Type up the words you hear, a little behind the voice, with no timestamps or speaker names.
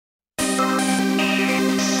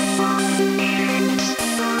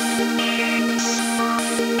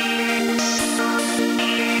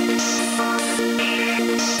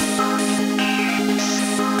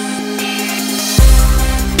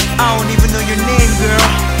I don't even know your name, girl.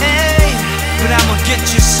 Hey, but I'ma get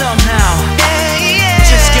you somehow. Hey, yeah.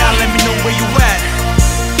 Just gotta let me know where you at,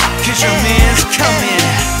 'cause your man's coming.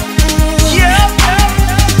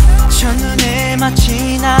 첫눈에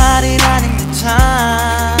마치 나를 아는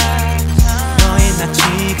듯한 너의 나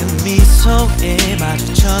지금 미소에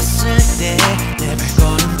마주쳤을 때 내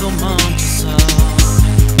발걸음도 멈췄어.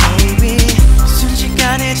 Baby,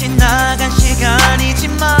 순식간에 지나간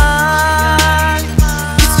시간이지만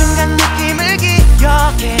느낌을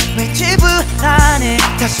기억해. 왠지 불안해.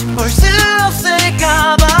 다시 볼 수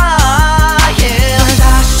없을까봐. Yeah. 널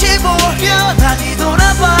다시 보려 나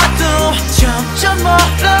뒤돌아봐도 점점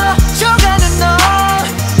멀어져가는 너.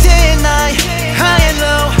 Day and night, high and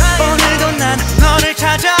low. 오늘도 난 너를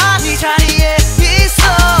찾아 이 자리에 있어.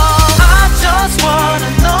 I just wanna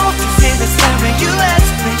know if you feel the same where you at,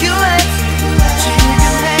 where you at. 지금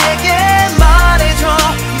내게 말해줘.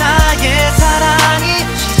 나의 사랑이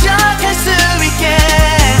시작할 수 있게.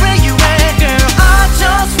 Where you at, girl? I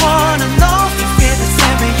just wanna know if you feel the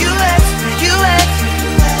same where you at, where you at.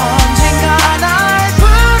 언젠가 날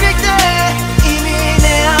부를 때 이미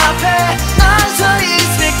내 앞에 난 서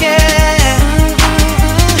있을게.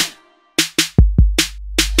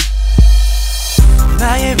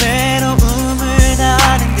 나의 외로움을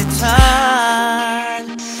나는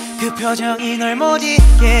듯한 그 표정이 널 못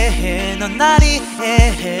잊게 해. 넌 날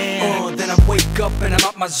이해해. Then I wake up and I'm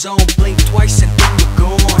out my zone. Blink twice and then you're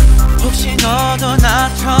gone. 혹시 너도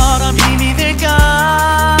나처럼 힘이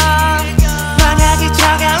들까? 만약 이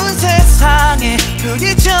차가운 세상에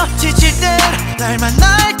부딪혀 지칠 땐 날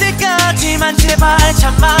만날 때까지만 제발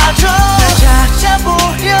참아줘. 날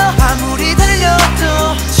찾아보려 아무리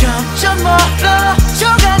달려도 점점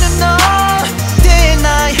멀어져가는 너. Day and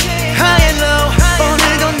night, high and low.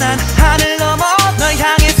 오늘도 난 하늘 넘어 널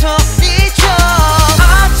향해 소리쳐.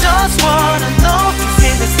 I just wanna know if you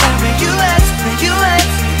feel the same where you at, where you at.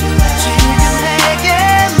 지금 내게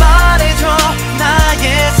말해줘. 나의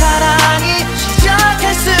사랑이 시작할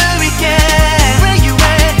수 있게. Where you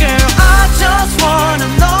at, girl? I just wanna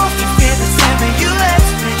know if you feel the same where you at,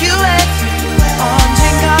 where you at.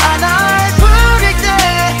 언젠가 날 부를 때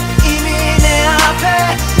이미 내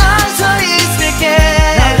앞에 난 서 있을게.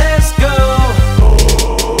 Now let's go.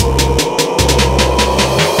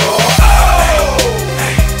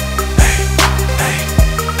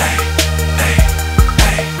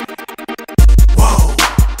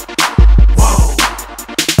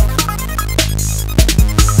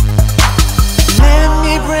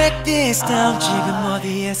 Down. 지금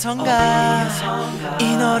어디에선가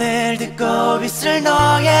이 노래를 듣고 있을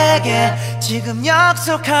너에게 지금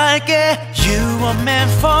약속할게. You were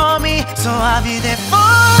meant for me, so I'll be there for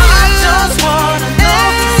you. I just wanna know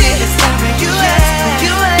if you feel the same where you at, where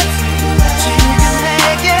you at.